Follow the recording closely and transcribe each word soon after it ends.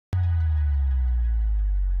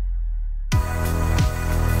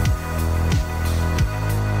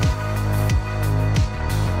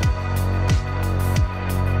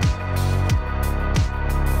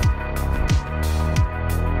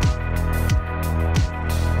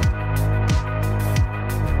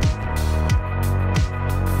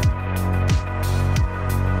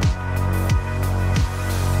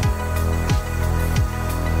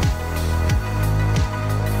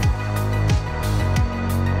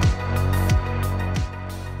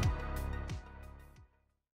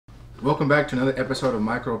Welcome back to another episode of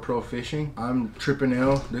MicroProFishing. I'm Trippin'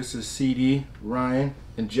 L. This is CD, Ryan,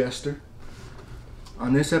 and Jester.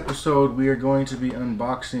 On this episode, we are going to be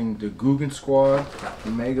unboxing the Googan Squad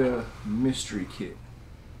Mega Mystery Kit.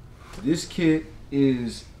 This kit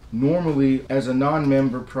is normally, as a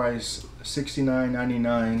non-member price,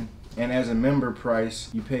 $69.99, and as a member price,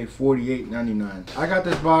 you pay $48.99. I got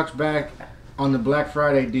this box back on the Black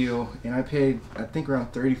Friday deal, and I paid, I think,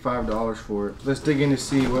 around $35 for it. Let's dig in to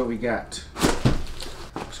see what we got.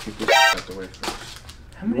 Let's get this out the way first.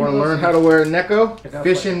 You want to learn how to wear a Neko?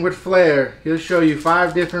 Fishing with Flair. He'll show you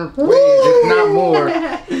 5 different ways, if not more,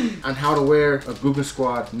 on how to wear a Googan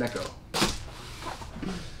Squad Neko.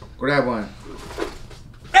 Grab one.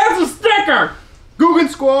 That's a sticker! Googan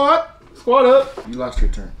Squad! Squad up! You lost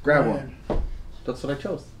your turn. Grab one. That's what I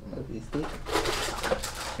chose.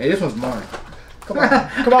 Hey, this one's mine. Come on,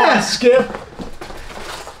 come on, Skip.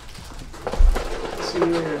 Let's see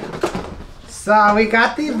here. So we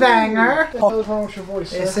got the banger. What's wrong with your voice,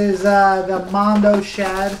 sir? This is the Mondo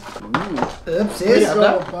Shad. Oops, Where you is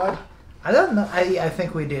go, bud? I don't know. I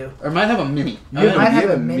think we do. Or might have a mini. You might have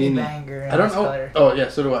a mini. mini banger. I don't this know. color. Oh yeah,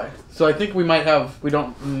 so do I. So I think we might have. We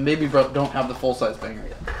don't. Maybe don't have the full size banger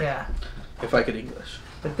yet. Yeah, If I could English.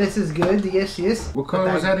 but this is good. Yes, yes. What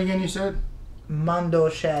color was that again, you said? Mondo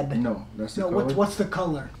Shad. No, that's the No, color. what's the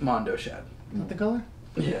color? Mondo Shad. Is that the color?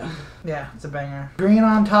 Yeah. Yeah, it's a banger. Green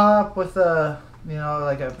on top with a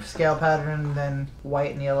like a scale pattern, then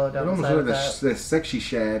white and yellow It double almost side looks of like that. the sexy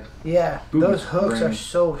shad. Yeah, Googan's those hooks brand. are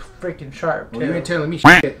so freaking sharp too. Well, you ain't telling me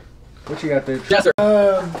shit. What you got there? Yes, sir.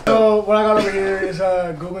 So what I got over here is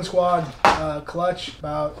a Googan Squad clutch,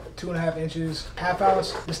 about 2.5 inches, ½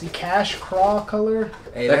 ounce. It's the Cash Craw color.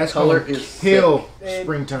 Hey, That that's color gonna is kill It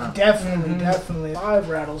springtime. Definitely. 5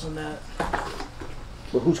 rattles in that.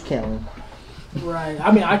 But who's counting? Right.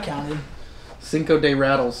 I mean, I counted. Cinco de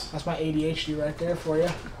Rattles. That's my ADHD right there for you.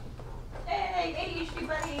 Hey, ADHD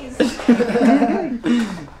buddies!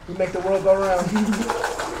 We make the world go round.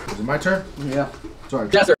 Is it my turn? Yeah. Sorry.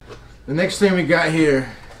 Yes, sir. The next thing we got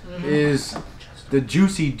here is the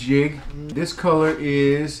Juicy Jig. This color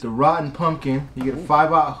is the Rotten Pumpkin. You get a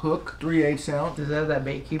 5/0 hook, 3/8 ounce. Does that have that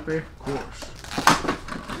bait keeper? Of course.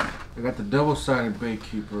 I got the double-sided bait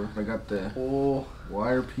keeper. I got the Oh.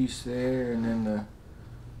 wire piece there, and then the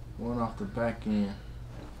one off the back end.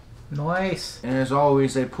 Nice. And as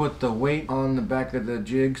always, they put the weight on the back of the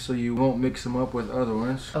jig so you won't mix them up with other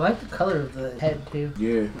ones. I like the color of the head too.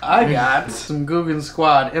 Yeah. I got some Googan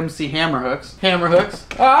Squad MC hammer hooks. Hammer hooks.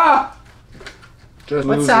 Ah! Just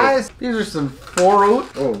What lose size? These are some 4-oot.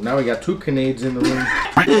 It. Oh, now we got 2 Canadians in the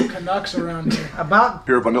room. Canucks around here. About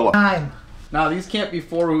Pure vanilla. 9. Now these can't be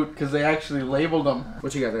 4-oot because they actually labeled them.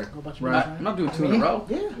 What you got there? Go about Right. your I'm not doing 2 in a Me? row.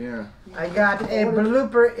 Yeah. Yeah. I got a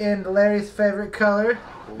blooper in Larry's favorite color.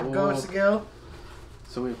 Ghost Gill.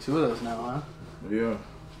 So we have 2 of those now, huh? Yeah.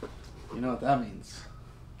 You know what that means.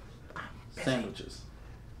 Sandwiches.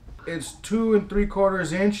 It's 2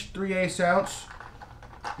 3/4 inch, 3/8 ounce.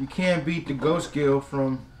 You can't beat the Ghost Gill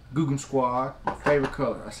from Googan Squad. My favorite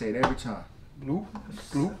color. I say it every time. Blue.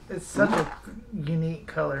 Blue. It's such a unique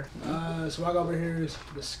color. So what I got over here is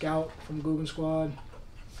the Scout from Googan Squad,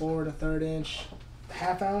 4 1/3 inch,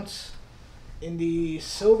 ½ ounce, in the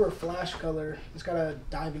silver flash color. It's got a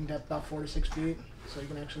diving depth about 4 to 6 feet, so you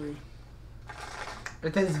can actually.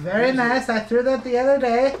 It is very nice. I threw that the other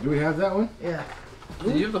day. Do we have that one? Yeah.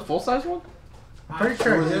 Did you have the full size one? I'm pretty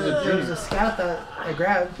sure Or is it a there was junior? a Scout that I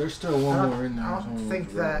grabbed. There's still one more in there. I don't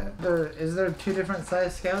think that there is there 2 different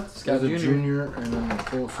size Scouts. Scout There's a Junior. junior and then the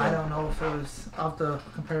full size. I don't know if it was. I'll have to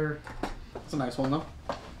compare. That's a nice one though.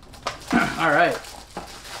 Alright.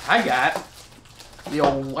 I got the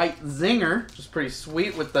old white zinger, which is pretty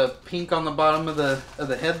sweet with the pink on the bottom of the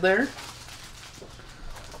head there.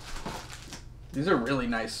 These are really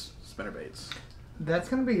nice spinnerbaits. That's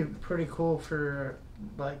gonna be pretty cool for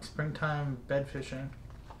like springtime bed fishing.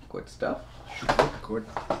 Quick stuff. Good.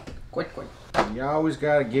 Quick. You always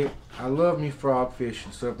gotta get. I love me frog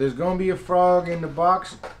fishing. So if there's gonna be a frog in the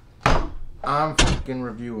box, I'm fucking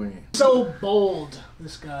reviewing it. So bold,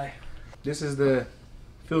 this guy. This is the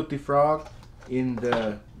Filthy Frog in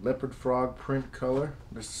the leopard frog print color.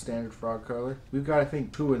 That's the standard frog color. We've got, I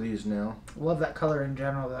think, 2 of these now. Love that color in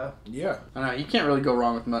general though. Yeah. I know, you can't really go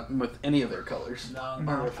wrong with any of their colors. No,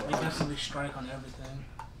 they definitely strike on everything.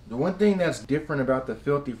 The one thing that's different about the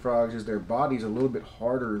Filthy Frogs is their body's a little bit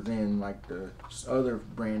harder than like the other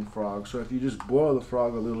brand frogs. So if you just boil the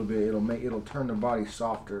frog a little bit, it'll turn the body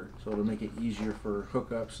softer. So it'll make it easier for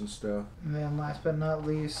hookups and stuff. And then last but not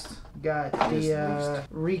least, got Just the least. Turn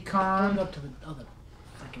Recon. up to the other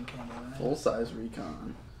freaking camera, right? Full size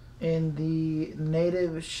Recon. in the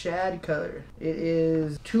native shad color. It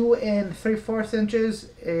is 2 3/4 inches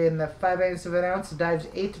in the 5/8 of an ounce. Dives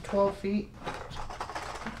 8 to 12 feet.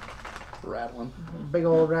 Rattling. Big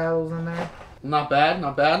old rattles in there. Not bad,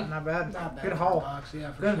 not bad. Not bad. Not bad. Good for haul. the box,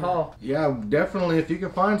 yeah, for Good sure. haul. Yeah, definitely. If you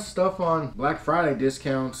can find stuff on Black Friday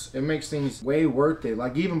discounts, it makes things way worth it.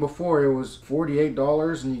 Like even before, it was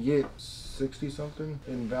 $48 and you get 60 something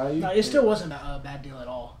in value. No, it still wasn't a bad deal at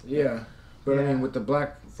all. Yeah, but I Yeah. mean, with the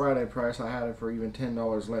Black Friday price, I had it for even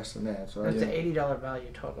 $10 less than that. So It's I an $80 value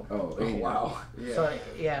total. Oh, Oh, wow. Yeah. So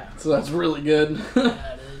yeah. So that's really good.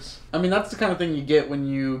 Yeah, it is. I mean, that's the kind of thing you get when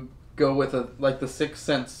you go with the 6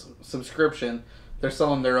 cents subscription. They're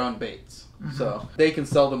selling their own baits. So they can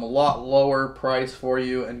sell them a lot lower price for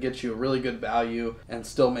you and get you a really good value and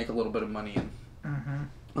still make a little bit of money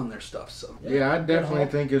on their stuff. So Yeah, I definitely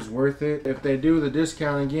think it's worth it. If they do the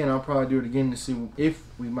discount again, I'll probably do it again to see if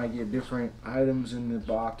we might get different items in the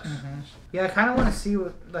box. Yeah, I kind of want to see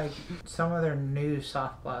what like some of their new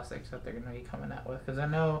soft plastics that they're going to be coming out with, because I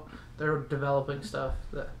know they're developing stuff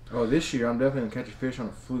that. Oh, this year I'm definitely gonna catch a fish on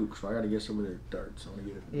a fluke, so I gotta get some of their darts. I wanna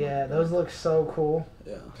get it. Yeah, those look so cool.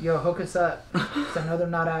 yeah. Yo, hook us up. 'Cause I know they're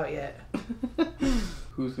not out yet.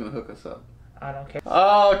 Who's gonna hook us up? I don't care.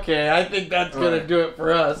 Okay, I think that's All gonna right. do it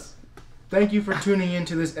for us. Thank you for tuning in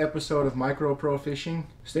to this episode of MicroProFishing.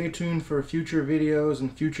 Stay tuned for future videos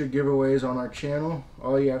and future giveaways on our channel.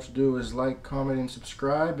 All you have to do is like, comment, and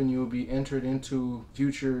subscribe, and you'll be entered into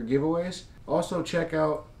future giveaways. Also, check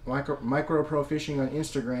out MicroProFishing on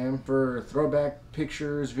Instagram for throwback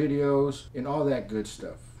pictures, videos, and all that good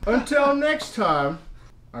stuff. Until next time,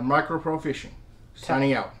 on MicroProFishing.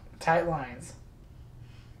 Signing out. Tight lines.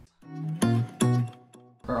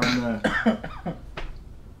 Or on the...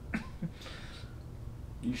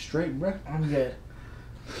 You straight, bruh? I'm good.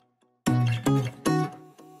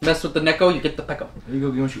 Mess with the Neko, you get the Pecco. There you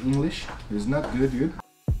go, you want your English? It's not good, dude.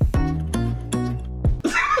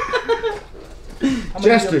 I'm gonna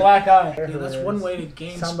Jester. be a black eye. Yeah, Who that's is? one way to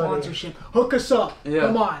gain Somebody. sponsorship. Hook us up. Yeah.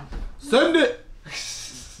 Come on. Send it!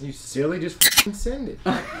 You silly, just f***ing send it.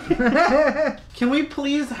 Can we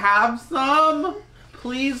please have some?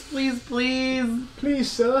 Please, please, please.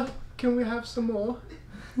 Please, sir. Can we have some more?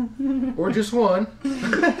 Or just one.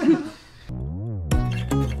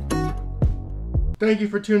 Thank you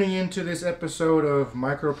for tuning in to this episode of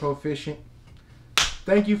MicroProFishing.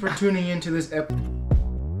 Thank you for tuning in to this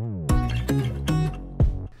on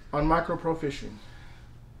MicroProFishing.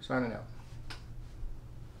 Signing out.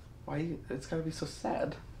 Why? It's gotta be so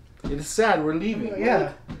sad. It is sad we're leaving.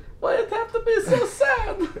 Yeah. Why did it have to be so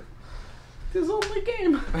sad? This only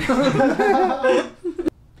game. That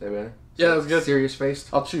better? Yeah, that was good. Serious faced.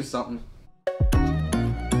 I'll choose something.